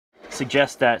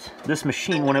suggests that this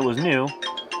machine, when it was new...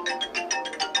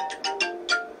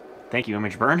 Thank you,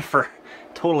 Image Burn, for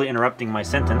totally interrupting my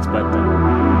sentence, but...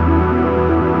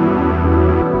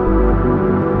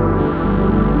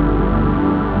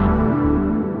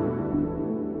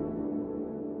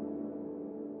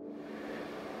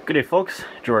 Good day, folks.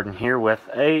 Jordan here with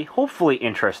a hopefully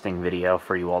interesting video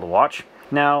for you all to watch.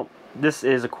 Now, this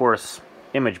is, of course,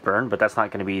 Image Burn, but that's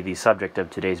not going to be the subject of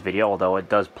today's video, although it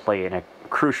does play a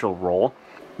crucial role.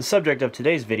 The subject of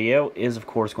today's video is, of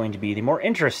course, going to be the more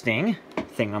interesting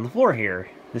thing on the floor here.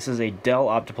 This is a Dell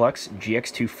OptiPlex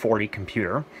GX240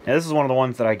 computer. Now, this is one of the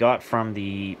ones that I got from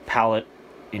the palette,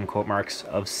 in quote marks,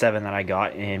 of 7 that I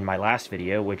got in my last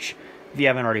video, which, if you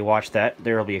haven't already watched that,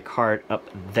 there will be a card up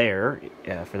there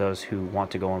for those who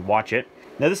want to go and watch it.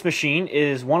 Now, this machine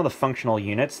is one of the functional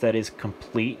units that is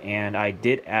complete, and I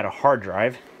did add a hard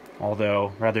drive,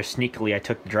 although rather sneakily I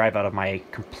took the drive out of my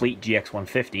complete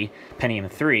GX150 Pentium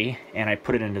 3 and I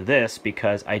put it into this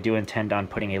because I do intend on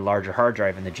putting a larger hard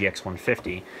drive in the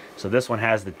GX150. So this one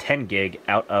has the 10 gig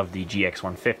out of the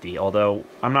GX150, although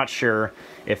I'm not sure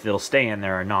if it'll stay in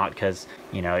there or not because,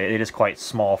 you know, it is quite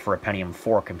small for a Pentium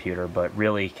 4 computer, but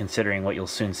really considering what you'll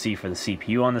soon see for the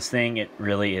CPU on this thing, it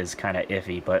really is kind of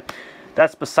iffy, but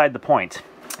that's beside the point.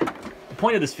 The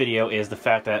point of this video is the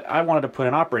fact that I wanted to put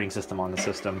an operating system on the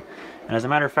system, and as a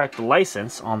matter of fact, the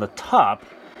license on the top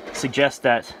suggests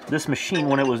that this machine,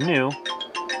 when it was new...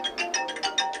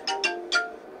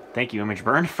 Thank you, Image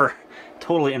Burn, for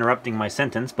totally interrupting my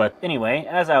sentence, but anyway,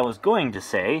 as I was going to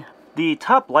say, the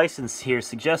top license here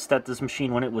suggests that this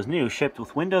machine, when it was new, shipped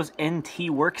with Windows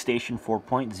NT Workstation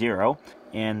 4.0,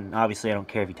 and obviously I don't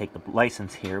care if you take the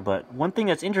license here, but one thing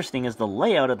that's interesting is the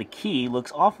layout of the key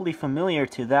looks awfully familiar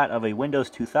to that of a Windows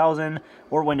 2000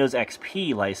 or Windows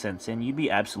XP license, and you'd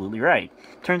be absolutely right.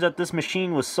 Turns out this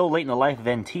machine was so late in the life of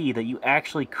NT that you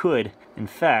actually could, in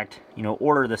fact,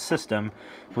 order the system,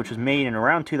 which was made in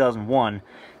around 2001,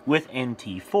 with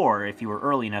NT4 if you were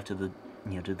early enough to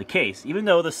the case, even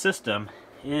though the system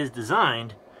is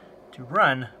designed to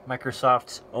run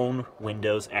Microsoft's own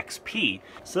Windows XP.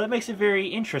 So that makes it very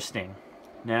interesting.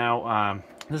 Now,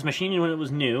 this machine, when it was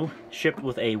new, shipped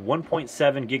with a 1.7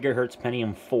 gigahertz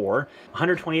Pentium 4,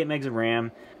 128 megs of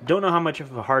RAM. Don't know how much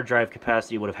of a hard drive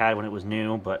capacity it would have had when it was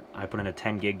new, but I put in a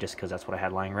 10 gig just because that's what I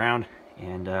had lying around.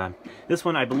 And this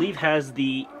one, I believe, has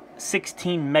the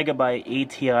 16 megabyte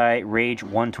ATI Rage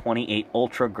 128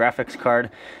 Ultra graphics card.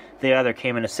 They either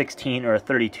came in a 16 or a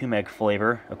 32 meg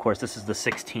flavor. Of course, this is the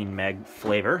 16 meg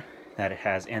flavor that it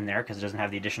has in there because it doesn't have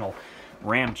the additional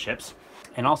RAM chips.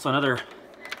 And also another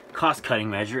cost-cutting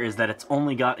measure is that it's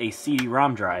only got a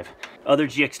CD-ROM drive. Other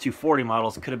GX240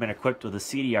 models could have been equipped with a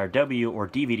CD-RW or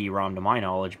DVD-ROM to my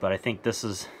knowledge, but I think this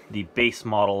is the base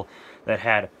model that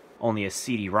had only a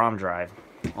CD-ROM drive.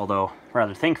 Although,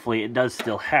 rather thankfully, it does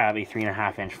still have a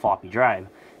 3.5-inch floppy drive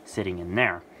sitting in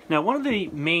there. Now, one of the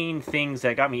main things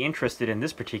that got me interested in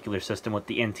this particular system with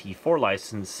the NT4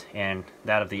 license and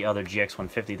that of the other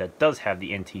GX150 that does have the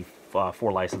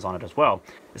NT4 license on it as well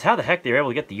is how the heck they were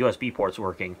able to get the USB ports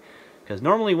working. Because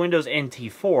normally Windows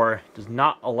NT4 does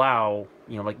not allow,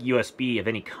 like USB of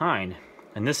any kind.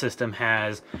 And this system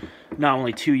has not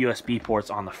only 2 USB ports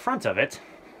on the front of it,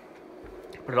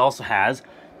 but it also has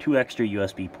 2 extra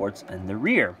USB ports in the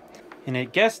rear. And I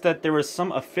guess that there was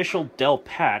some official Dell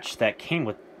patch that came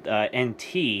with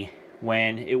NT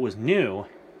when it was new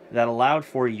that allowed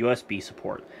for USB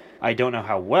support. I don't know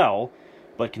how well,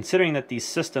 but considering that these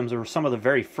systems were some of the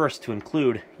very first to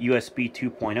include USB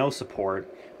 2.0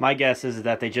 support, my guess is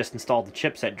that they just installed the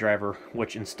chipset driver,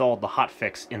 which installed the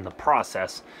hotfix in the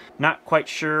process. Not quite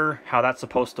sure how that's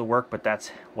supposed to work, but that's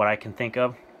what I can think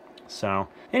of. So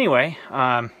anyway,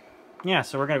 yeah,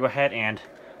 so we're gonna go ahead and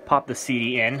pop the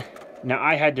CD in. Now,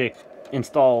 I had to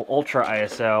install Ultra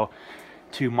ISO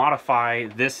to modify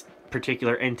this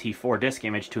particular NT4 disk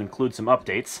image to include some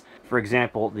updates. For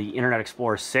example, the Internet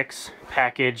Explorer 6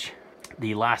 package,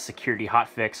 the last security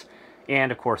hotfix,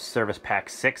 and of course Service Pack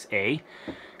 6A.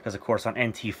 Because of course on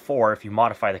NT4, if you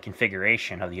modify the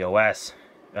configuration of the OS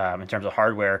in terms of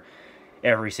hardware,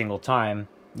 every single time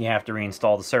you have to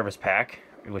reinstall the Service Pack,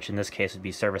 which in this case would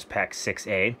be Service Pack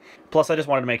 6A. Plus, I just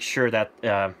wanted to make sure that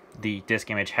the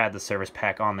disk image had the Service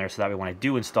Pack on there, so that way when I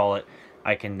do install it,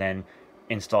 I can then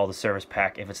install the Service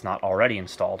Pack if it's not already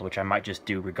installed, which I might just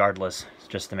do regardless,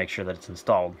 just to make sure that it's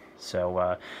installed.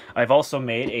 So I've also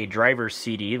made a driver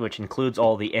CD, which includes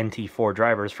all the NT4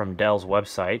 drivers from Dell's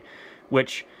website,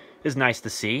 which is nice to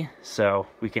see. So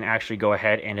we can actually go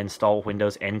ahead and install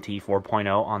Windows NT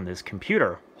 4.0 on this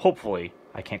computer, hopefully.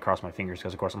 I can't cross my fingers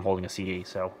because, of course, I'm holding a CD,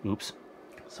 so oops.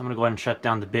 So I'm going to go ahead and shut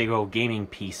down the big old gaming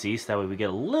PC so that way we get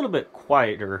a little bit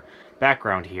quieter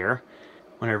background here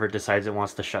whenever it decides it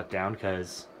wants to shut down,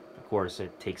 because of course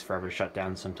it takes forever to shut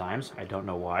down sometimes. I don't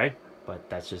know why, but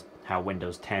that's just how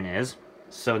Windows 10 is.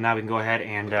 So now we can go ahead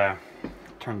and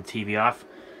turn the TV off.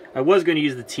 I was going to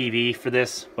use the TV for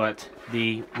this, but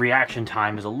the reaction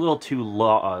time is a little too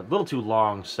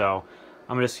long, so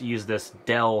I'm going to just use this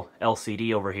Dell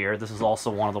LCD over here. This is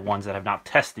also one of the ones that I've not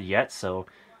tested yet, so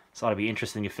it's ought to be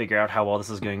interesting to figure out how well this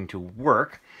is going to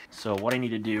work. So what I need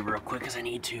to do real quick is I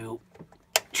need to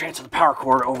transfer the power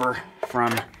cord over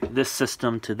from this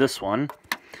system to this one.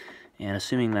 And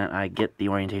assuming that I get the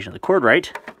orientation of the cord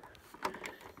right,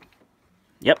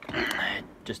 yep, it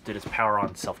just did its power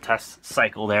on self-test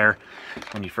cycle there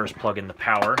when you first plug in the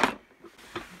power.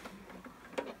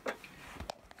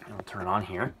 And I'll turn it on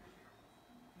here.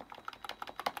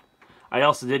 I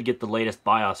also did get the latest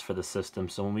BIOS for the system,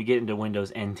 so when we get into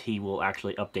Windows NT, we'll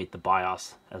actually update the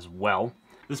BIOS as well.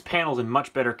 This panel's in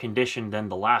much better condition than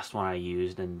the last one I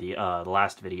used in the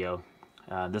last video.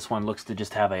 This one looks to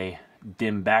just have a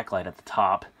dim backlight at the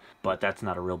top, but that's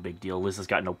not a real big deal. This has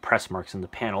got no press marks in the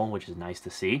panel, which is nice to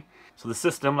see. So the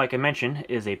system, like I mentioned,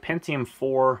 is a Pentium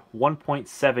 4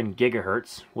 1.7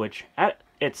 gigahertz, which at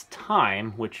its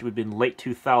time, which would have been late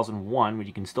 2001, when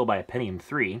you can still buy a Pentium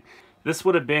 3, this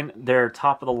would have been their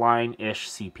top-of-the-line-ish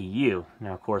CPU.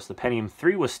 Now, of course, the Pentium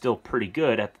 3 was still pretty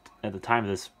good at the time of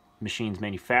this machine's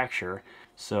manufacture.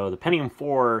 So the Pentium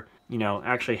 4,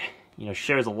 actually,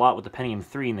 shares a lot with the Pentium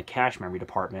 3 in the cache memory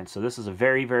department. So this is a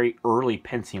very, very early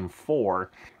Pentium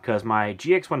 4, because my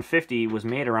GX150 was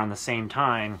made around the same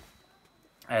time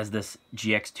as this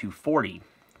GX240.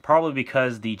 Probably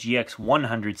because the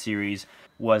GX100 series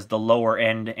was the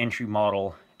lower-end entry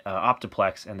model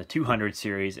OptiPlex, and the 200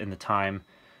 series in the time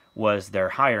was their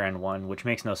higher end one, which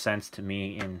makes no sense to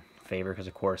me in favor, because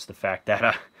of course the fact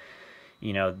that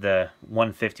the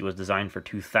 150 was designed for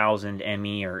 2000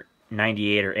 ME or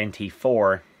 98 or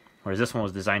NT4, whereas this one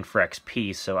was designed for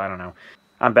XP. So I don't know,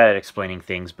 I'm bad at explaining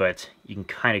things, but you can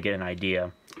kind of get an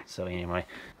idea. So anyway,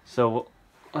 so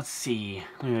let's see,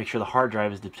 let me make sure the hard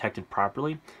drive is detected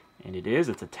properly, and it is.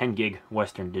 It's a 10 gig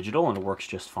Western Digital and it works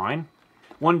just fine.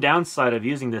 One downside of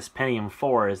using this Pentium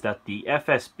 4 is that the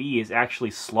FSB is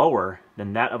actually slower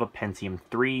than that of a Pentium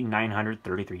 3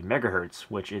 933 MHz,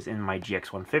 which is in my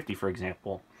GX150, for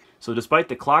example. So despite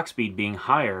the clock speed being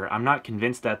higher, I'm not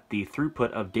convinced that the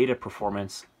throughput of data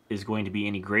performance is going to be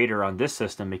any greater on this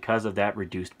system because of that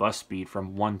reduced bus speed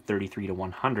from 133 to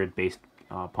 100 based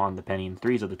upon the Pentium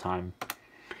 3s of the time.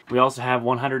 We also have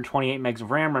 128 megs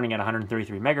of RAM running at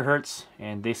 133 megahertz,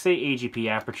 and they say AGP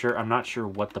aperture. I'm not sure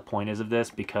what the point is of this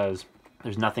because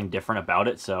there's nothing different about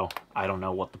it, so I don't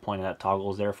know what the point of that toggle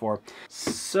is there for.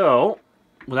 So,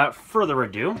 without further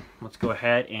ado, let's go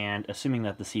ahead and, assuming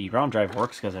that the CD-ROM drive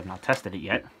works because I've not tested it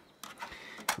yet,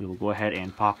 we will go ahead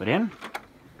and pop it in,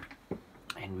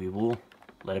 and we will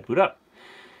let it boot up.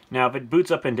 Now, if it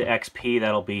boots up into XP,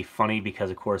 that'll be funny because,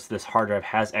 of course, this hard drive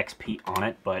has XP on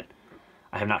it, but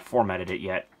I have not formatted it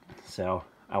yet, so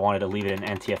I wanted to leave it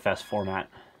in NTFS format,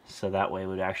 so that way it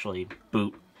would actually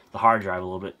boot the hard drive a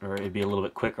little bit, or it'd be a little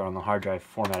bit quicker on the hard drive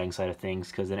formatting side of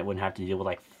things, because then it wouldn't have to deal with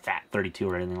like FAT32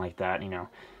 or anything like that,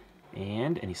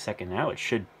 And any second now, it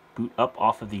should boot up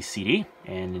off of the CD,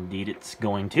 and indeed it's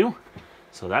going to,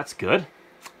 so that's good.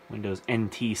 Windows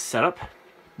NT setup.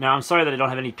 Now, I'm sorry that I don't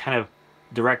have any kind of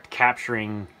direct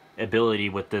capturing ability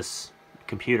with this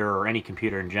computer or any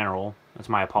computer in general. That's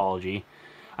my apology.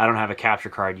 I don't have a capture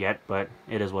card yet, but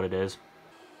it is what it is.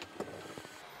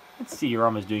 Let's see,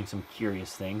 CD-ROM is doing some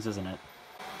curious things, isn't it?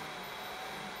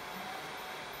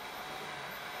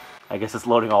 I guess it's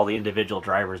loading all the individual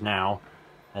drivers now,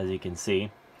 as you can see.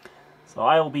 So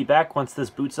I will be back once this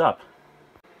boots up.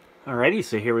 Alrighty,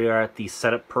 so here we are at the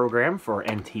setup program for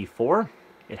NT4.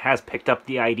 It has picked up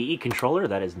the IDE controller,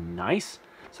 that is nice.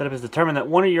 Setup has determined that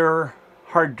one of your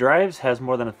hard drives has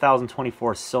more than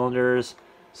 1024 cylinders,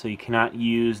 so you cannot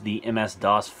use the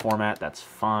MS-DOS format. That's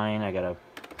fine. I gotta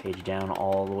page down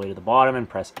all the way to the bottom and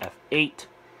press F8.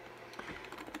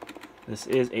 This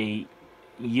is a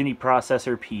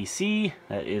uniprocessor PC.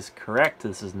 That is correct.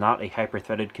 This is not a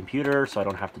hyper-threaded computer, so I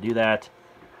don't have to do that.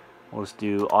 We'll just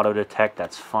do auto detect.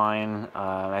 That's fine.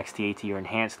 XT-AT or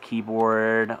enhanced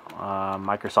keyboard.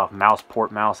 Microsoft mouse,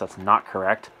 port mouse. That's not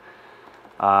correct.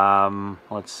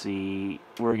 Let's see,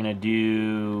 we're gonna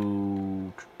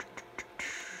do,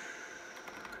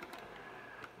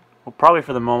 well, probably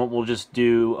for the moment we'll just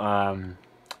do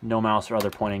no mouse or other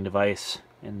pointing device,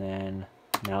 and then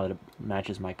now that it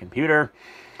matches my computer.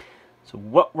 So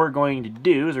what we're going to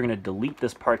do is we're going to delete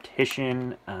this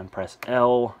partition and press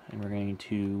L, and we're going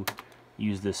to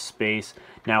use this space.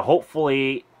 Now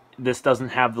hopefully this doesn't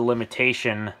have the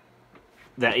limitation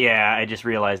that, yeah, I just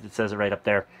realized it says it right up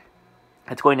there.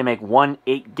 It's going to make one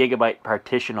 8 GB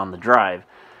partition on the drive.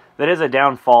 That is a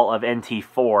downfall of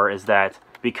NT4, is that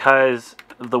because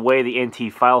of the way the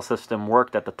NT file system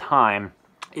worked at the time,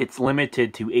 it's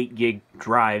limited to 8 gig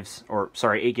drives, or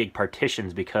sorry, 8 gig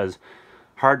partitions, because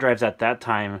hard drives at that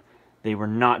time, they were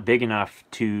not big enough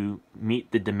to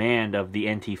meet the demand of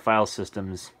the NT file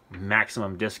system's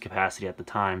maximum disk capacity at the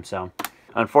time. So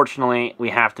unfortunately,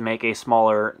 we have to make a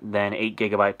smaller than 8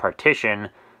 GB partition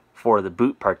for the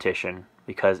boot partition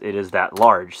because it is that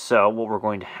large. So what we're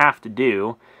going to have to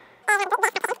do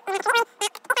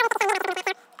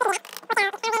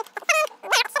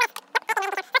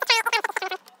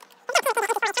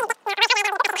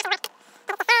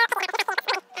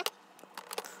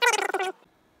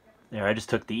there, I just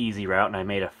took the easy route and I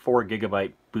made a 4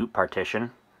 GB boot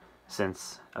partition,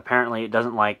 since apparently it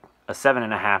doesn't like a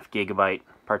 7.5 GB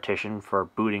partition for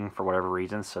booting for whatever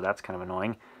reason, so that's kind of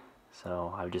annoying.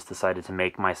 So I've just decided to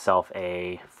make myself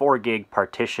a 4 gig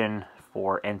partition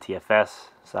for NTFS,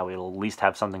 so that we'll at least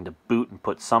have something to boot and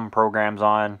put some programs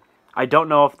on. I don't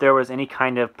know if there was any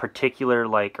kind of particular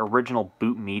like original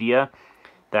boot media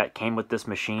that came with this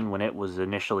machine when it was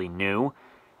initially new.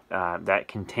 That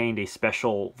contained a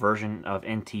special version of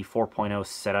NT 4.0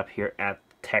 setup here at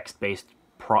text-based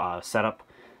setup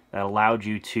that allowed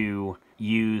you to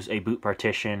use a boot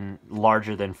partition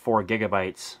larger than 4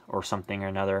 GB or something or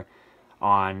another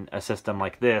on a system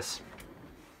like this,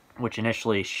 which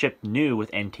initially shipped new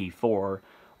with NT4,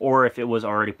 or if it was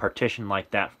already partitioned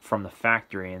like that from the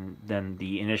factory, and then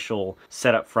the initial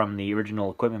setup from the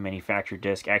original equipment manufacturer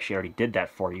disk actually already did that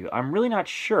for you. I'm really not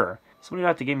sure. Somebody would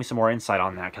have to give me some more insight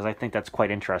on that, because I think that's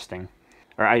quite interesting.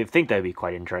 Or I think that would be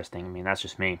quite interesting. I mean, that's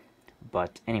just me.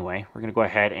 But anyway, we're going to go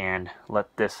ahead and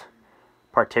let this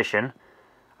partition.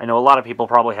 I know a lot of people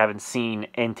probably haven't seen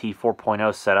NT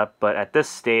 4.0 setup, but at this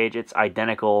stage it's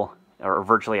identical, or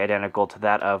virtually identical, to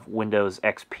that of Windows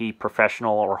XP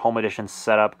Professional or Home Edition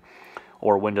setup,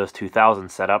 or Windows 2000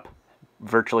 setup.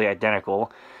 Virtually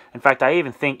identical. In fact, I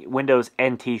even think Windows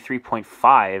NT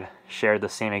 3.5 shared the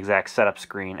same exact setup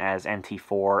screen as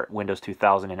NT4, Windows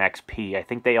 2000, and XP. I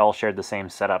think they all shared the same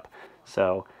setup.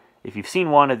 So if you've seen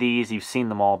one of these, you've seen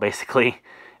them all basically,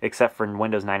 except for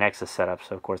Windows 9X's setup.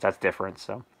 So of course that's different.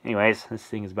 So anyways, this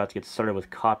thing is about to get started with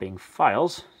copying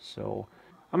files. So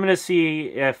I'm going to see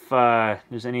if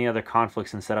there's any other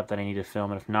conflicts in setup that I need to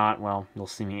film. And if not, well, you'll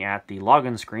see me at the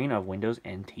login screen of Windows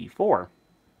NT4.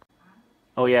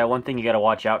 Oh yeah, one thing you got to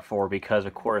watch out for, because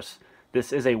of course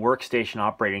this is a workstation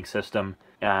operating system,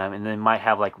 and they might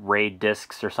have like RAID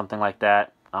disks or something like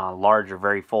that, large or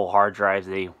very full hard drives.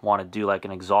 They want to do like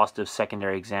an exhaustive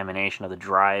secondary examination of the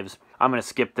drives. I'm going to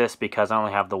skip this because I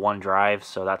only have the one drive,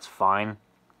 so that's fine.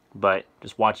 But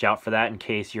just watch out for that in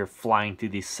case you're flying through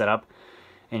the setup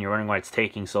and you're wondering why it's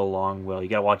taking so long. Well, you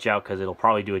got to watch out because it'll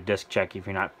probably do a disk check if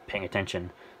you're not paying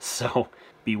attention. So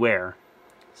beware.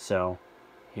 So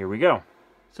here we go.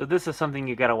 So this is something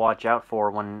you got to watch out for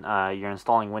when you're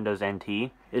installing Windows NT.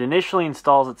 It initially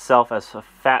installs itself as a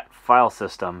FAT file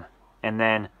system, and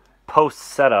then post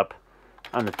setup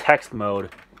on the text mode,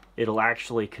 it'll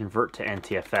actually convert to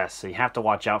NTFS. So you have to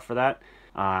watch out for that.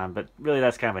 But really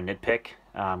that's kind of a nitpick,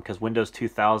 because Windows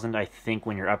 2000, I think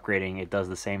when you're upgrading, it does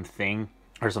the same thing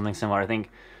or something similar. I think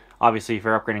obviously if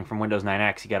you're upgrading from Windows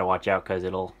 9X, you got to watch out because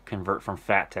it'll convert from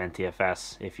FAT to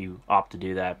NTFS if you opt to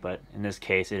do that. But in this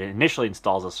case, it initially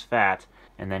installs as FAT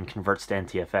and then converts to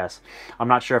NTFS. I'm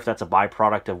not sure if that's a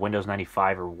byproduct of Windows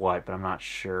 95 or what, but I'm not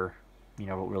sure, you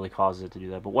know, what really causes it to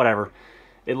do that. But whatever.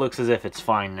 It looks as if it's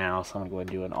fine now, so I'm going to go ahead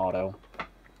and do an auto.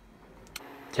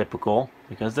 Typical,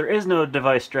 because there is no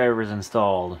device drivers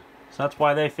installed. So that's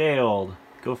why they failed.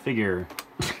 Go figure.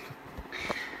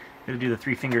 Gonna do the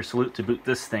 3-finger salute to boot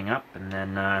this thing up, and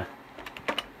then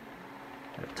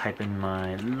type in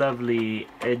my lovely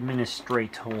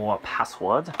administrator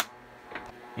password.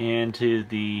 And to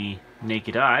the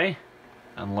naked eye,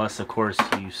 unless of course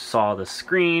you saw the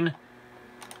screen,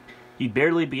 you'd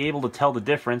barely be able to tell the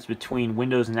difference between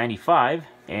Windows 95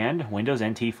 and Windows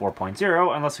NT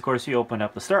 4.0, unless of course you opened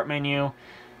up the start menu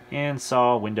and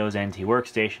saw Windows NT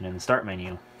Workstation in the start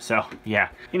menu. So yeah,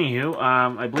 anywho,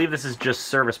 I believe this is just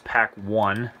Service Pack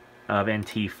 1 of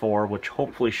NT4, which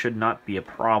hopefully should not be a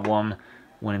problem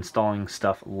when installing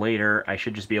stuff later. I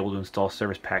should just be able to install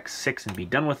Service Pack 6 and be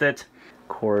done with it. Of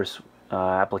course,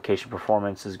 application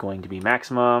performance is going to be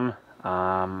maximum.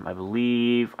 I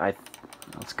believe,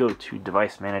 let's go to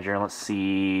Device Manager and let's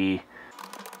see.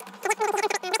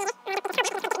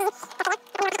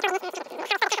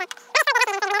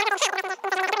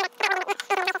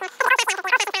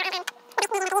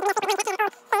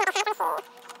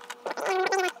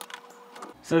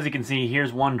 So as you can see,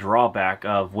 here's one drawback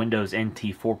of Windows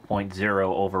NT 4.0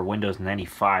 over Windows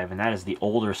 95, and that is the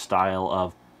older style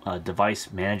of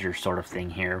device manager sort of thing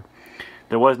here.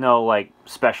 There was no like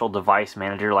special device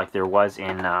manager like there was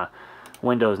in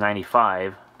Windows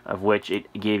 95, of which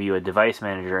it gave you a device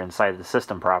manager inside the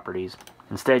system properties.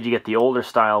 Instead, you get the older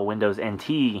style Windows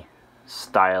NT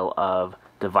style of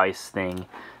device thing,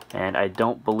 and I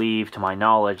don't believe, to my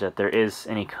knowledge, that there is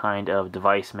any kind of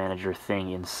device manager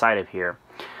thing inside of here.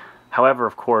 However,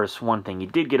 of course, one thing you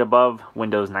did get above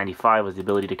Windows 95 was the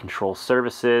ability to control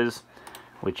services,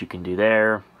 which you can do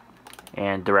there,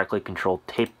 and directly control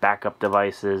tape backup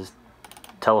devices,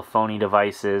 telephony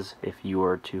devices, if you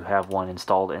were to have one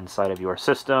installed inside of your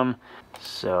system.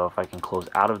 So if I can close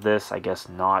out of this, I guess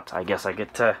not. I guess I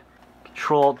get to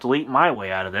Control-Delete my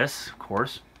way out of this, of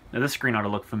course. Now this screen ought to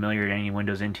look familiar to any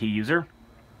Windows NT user,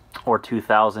 or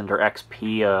 2000 or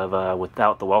XP of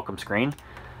without the welcome screen.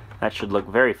 That should look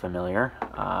very familiar.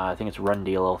 I think it's Run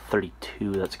DLL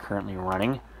 32 that's currently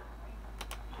running.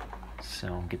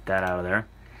 So get that out of there.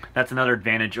 That's another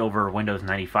advantage over Windows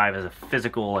 95 as a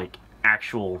physical, like,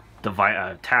 actual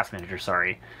device, task manager,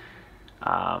 sorry.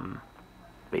 But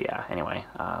yeah, anyway,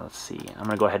 let's see. I'm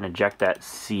going to go ahead and eject that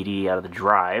CD out of the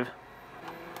drive.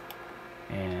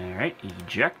 Alright,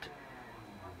 eject.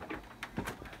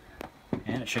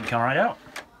 And it should come right out.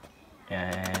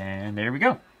 And there we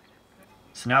go.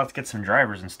 So now let's get some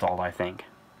drivers installed, I think.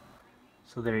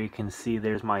 So there you can see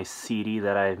there's my CD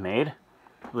that I've made,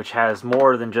 which has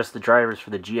more than just the drivers for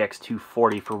the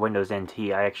GX240 for Windows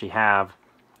NT. I actually have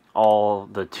all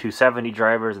the 270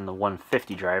 drivers and the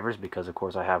 150 drivers, because of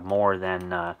course I have more than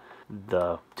the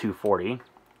 240.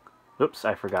 Oops,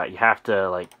 I forgot. You have to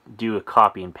like do a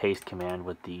copy and paste command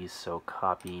with these. So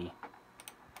copy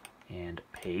and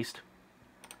paste.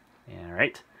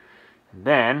 Alright. And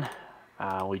then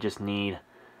we just need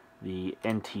the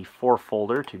NT4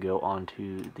 folder to go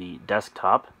onto the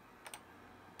desktop.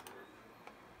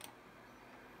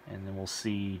 And then we'll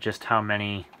see just how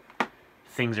many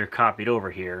things are copied over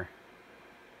here.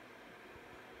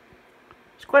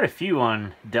 There's quite a few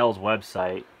on Dell's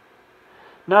website.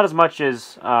 Not as much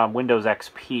as Windows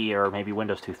XP or maybe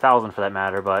Windows 2000 for that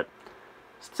matter, but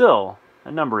still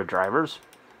a number of drivers.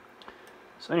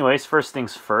 So anyways, first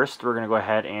things first, we're going to go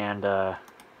ahead and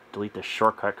delete the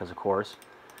shortcut, because of course.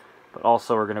 But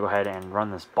also we're going to go ahead and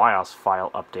run this BIOS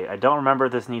file update. I don't remember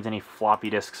if this needs any floppy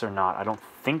disks or not. I don't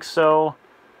think so.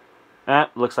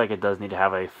 Looks like it does need to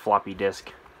have a floppy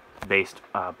disk based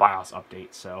BIOS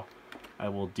update, so I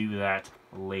will do that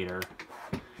later.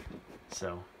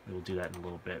 So we'll do that in a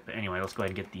little bit. But anyway, let's go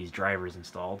ahead and get these drivers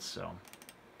installed. So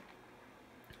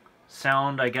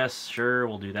sound, I guess, sure,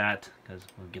 we'll do that because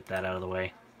we'll get that out of the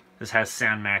way. This has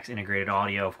SoundMax integrated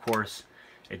audio, of course.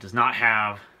 It does not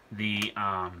have the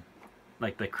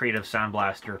like the Creative Sound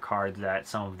Blaster cards that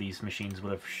some of these machines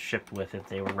would have shipped with if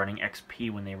they were running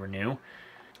XP when they were new.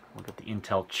 We'll get the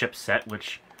Intel chipset,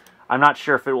 which I'm not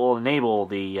sure if it will enable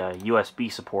the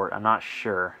USB support. I'm not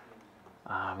sure.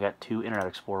 I've got two Internet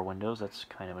Explorer windows. That's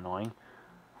kind of annoying.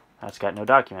 That's got no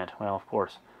document. Well, of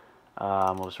course.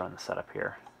 We'll just run the setup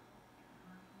here.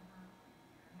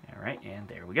 Alright, and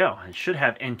there we go. It should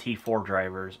have NT4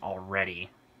 drivers already,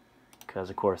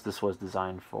 because, of course, this was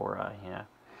designed for,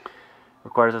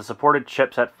 requires a supported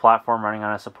chipset platform running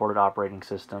on a supported operating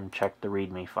system. Check the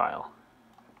README file.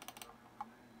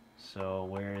 So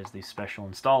where is the special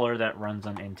installer that runs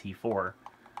on NT4?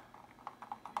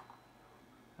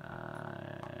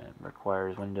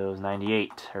 Requires Windows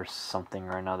 98 or something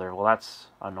or another. Well, that's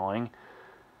annoying,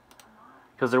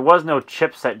 because there was no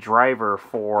chipset driver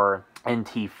for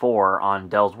NT4 on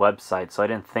Dell's website, so I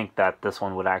didn't think that this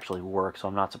one would actually work, so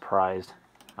I'm not surprised.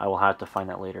 I will have to find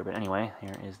that later. But anyway,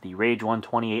 here is the Rage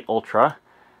 128 Ultra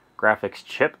graphics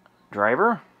chip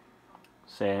driver.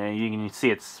 So you can see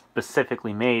it's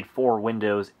specifically made for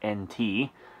Windows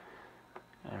NT.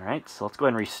 Alright, so let's go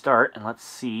ahead and restart, and let's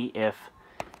see if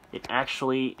it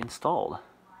actually installed.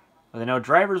 Well, I know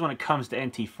drivers, when it comes to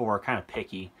NT4, are kind of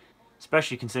picky,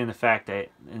 especially considering the fact that,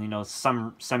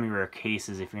 some semi-rare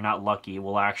cases, if you're not lucky, it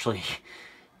will actually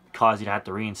cause you to have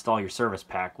to reinstall your service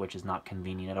pack, which is not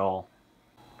convenient at all.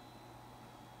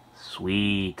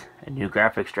 Sweet, a new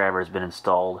graphics driver has been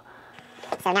installed.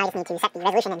 So now I just need to set the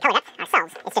resolution and color depth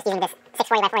ourselves. It's just using this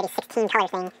 640 by 480 16 color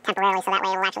thing temporarily, so that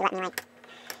way it will actually let me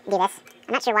do this.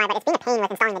 I'm not sure why, but it's being a pain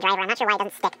with installing the driver. I'm not sure why it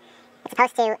doesn't stick. It's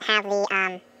supposed to have the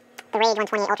Rage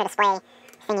 128 Ultra display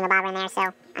thingy-mabobber in there,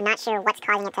 so I'm not sure what's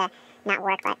causing it to not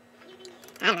work, but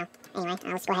I don't know. Anyway,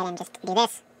 I'll just go ahead and just do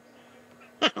this.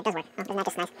 That does work. Oh, isn't that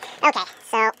just nice? Okay,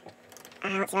 so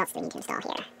let's see what else do we need to install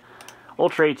here.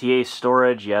 Ultra ATA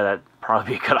storage, yeah, that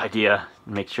probably be a good idea.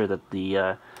 Make sure that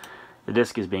the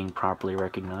disk is being properly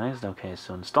recognized. Okay,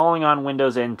 so installing on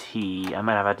Windows NT. I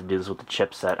might have had to do this with the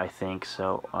chipset, I think.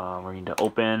 So we're going to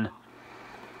open,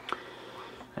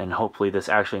 and hopefully this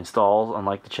actually installs,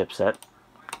 unlike the chipset.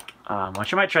 I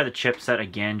might try the chipset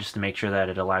again just to make sure that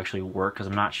it'll actually work, because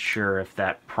I'm not sure if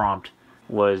that prompt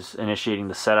was initiating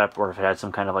the setup or if it had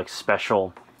some kind of like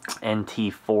special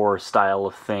NT4 style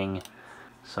of thing.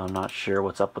 So I'm not sure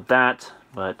what's up with that,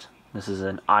 but this is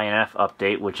an INF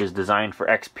update, which is designed for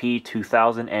XP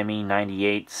 2000 ME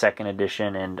 98 2nd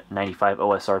edition and 95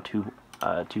 OSR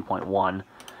 2.1.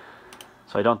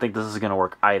 So I don't think this is going to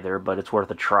work either, but it's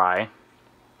worth a try.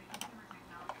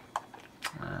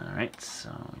 Alright, so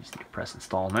you just need to press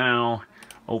install now,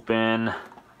 open,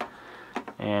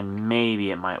 and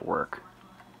maybe it might work.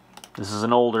 This is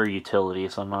an older utility,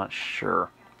 so I'm not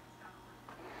sure.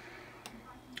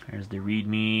 Here's the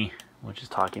README, which is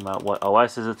talking about what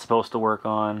OS is it supposed to work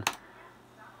on.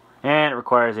 And it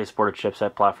requires a supported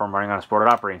chipset platform running on a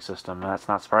supported operating system. That's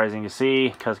not surprising to see,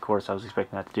 because of course I was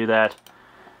expecting that to do that.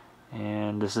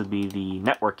 And this would be the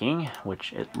networking,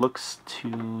 which it looks to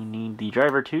need the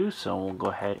driver to, so we'll go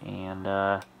ahead and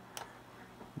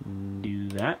do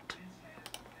that.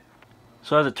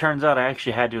 So as it turns out, I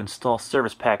actually had to install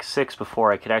Service Pack 6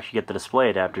 before I could actually get the display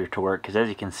adapter to work, because as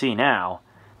you can see now,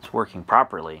 it's working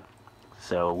properly.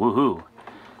 So woohoo!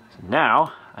 So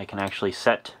now I can actually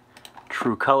set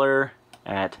true color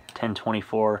at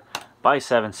 1024 by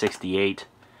 768,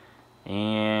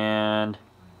 and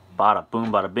bada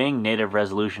boom bada bing, native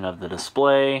resolution of the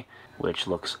display, which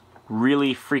looks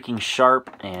really freaking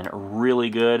sharp and really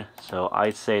good. So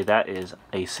I'd say that is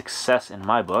a success in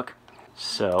my book.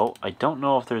 So I don't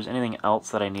know if there's anything else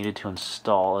that I needed to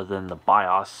install other than the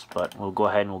BIOS, but we'll go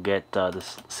ahead and we'll get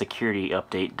this security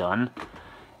update done,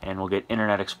 and we'll get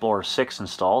Internet Explorer 6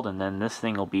 installed, and then this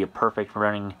thing will be a perfect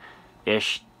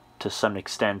running-ish, to some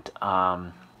extent,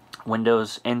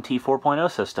 Windows NT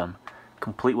 4.0 system,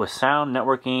 complete with sound,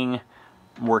 networking,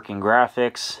 working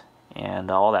graphics, and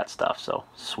all that stuff. So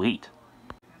sweet.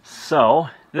 So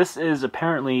this is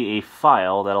apparently a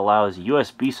file that allows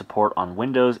USB support on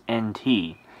Windows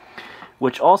NT,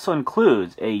 which also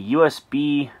includes a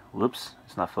USB, whoops,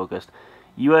 it's not focused,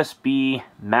 USB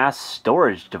mass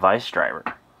storage device driver.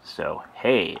 So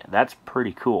hey, that's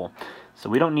pretty cool. So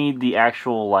we don't need the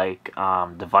actual like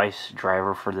device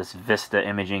driver for this Vista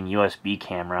imaging USB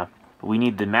camera. But we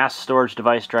need the mass storage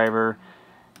device driver,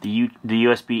 the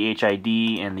USB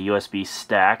HID, and the USB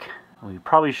stack. We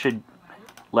probably should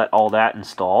let all that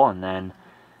install, and then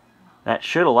that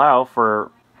should allow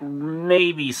for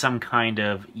maybe some kind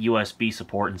of USB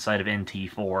support inside of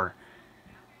NT4.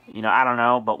 You know, I don't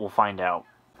know, but we'll find out.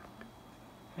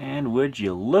 And would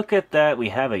you look at that, we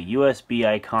have a USB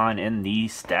icon in the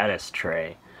status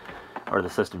tray, or the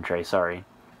system tray, sorry.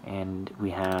 And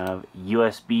we have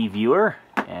USB viewer,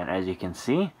 and as you can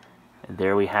see,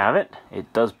 there we have it.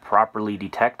 It does properly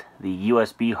detect the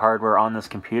USB hardware on this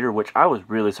computer, which I was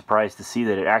really surprised to see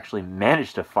that it actually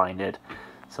managed to find it.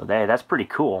 So that's pretty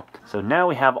cool. So now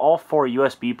we have all 4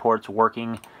 USB ports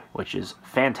working, which is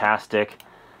fantastic.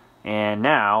 And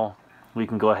now we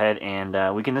can go ahead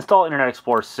and we can install Internet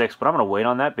Explorer 6, but I'm going to wait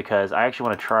on that because I actually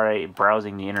want to try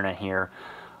browsing the internet here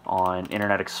on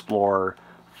Internet Explorer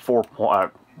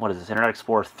 4. What is this? Internet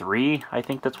Explorer 3? I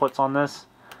think that's what's on this.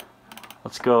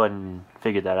 Let's go and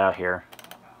figure that out here.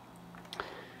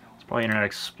 It's probably Internet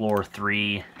Explorer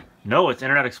 3. No, it's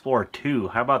Internet Explorer 2.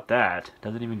 How about that?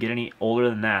 Doesn't even get any older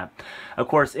than that. Of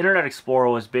course, Internet Explorer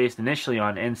was based initially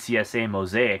on NCSA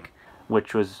Mosaic,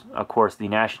 which was, of course, the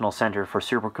National Center for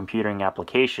Supercomputing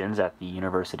Applications at the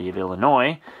University of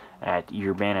Illinois at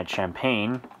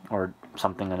Urbana-Champaign, or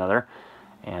something another.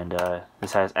 And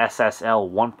this has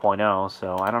SSL 1.0,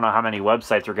 so I don't know how many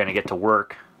websites we're going to get to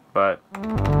work, but